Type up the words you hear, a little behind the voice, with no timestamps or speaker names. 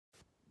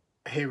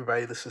Hey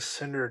everybody, this is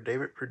Senator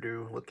David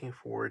Perdue looking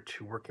forward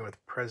to working with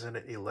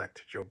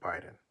President-elect Joe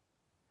Biden.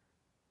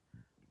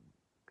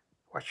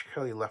 Watch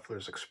Kelly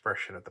Loeffler's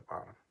expression at the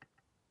bottom.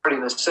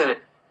 In the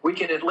Senate, we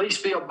can at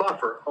least be a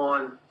buffer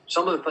on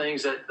some of the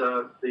things that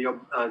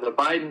the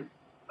Biden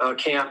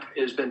camp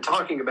has been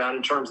talking about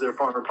in terms of their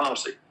foreign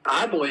policy.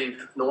 I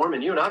believe, Norm,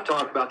 and you and I have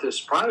talked about this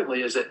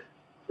privately, is that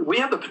we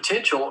have the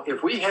potential,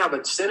 if we have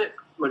a Senate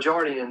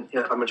majority in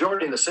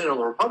the Senate on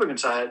the Republican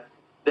side,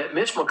 that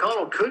Mitch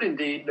McConnell could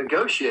indeed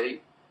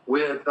negotiate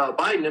with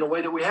Biden in a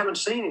way that we haven't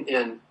seen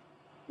in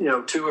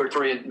 2 or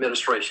 3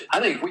 administrations. I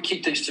think if we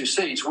keep these 2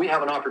 seats, we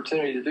have an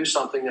opportunity to do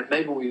something that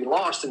maybe we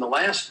lost in the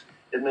last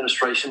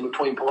administration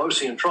between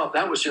Pelosi and Trump.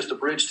 That was just a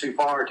bridge too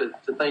far to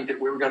think that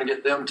we were going to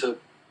get them to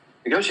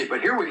negotiate.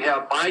 But here we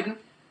have Biden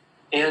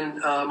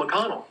and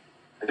McConnell,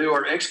 who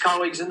are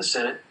ex-colleagues in the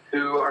Senate,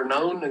 who are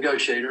known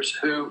negotiators,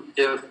 who,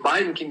 if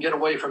Biden can get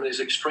away from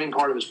this extreme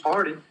part of his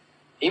party,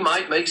 he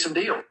might make some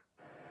deal.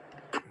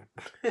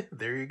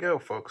 There you go,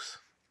 folks.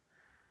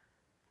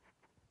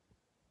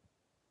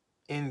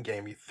 In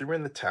game, he threw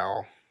in the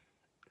towel.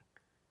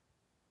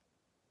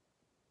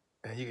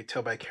 And you could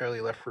tell by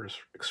Kelly Loeffler's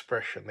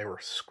expression, they were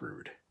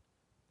screwed.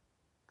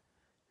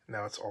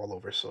 Now it's all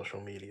over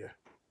social media.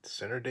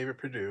 Senator David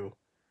Perdue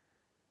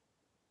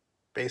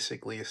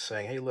basically is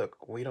saying, hey,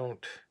 look, we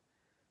don't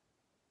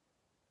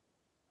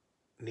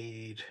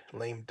need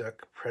lame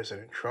duck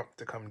President Trump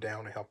to come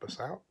down and help us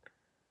out.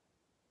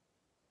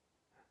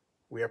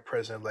 We have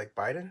President-elect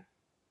Biden,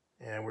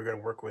 and we're going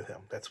to work with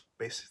him. That's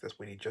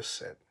what he just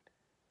said.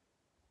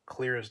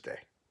 Clear as day.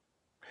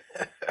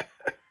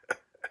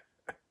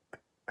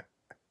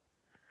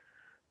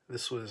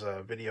 This was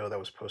a video that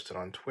was posted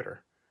on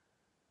Twitter.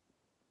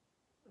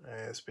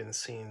 It's been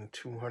seen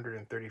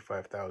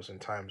 235,000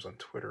 times on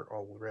Twitter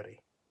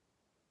already.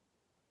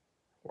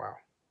 Wow.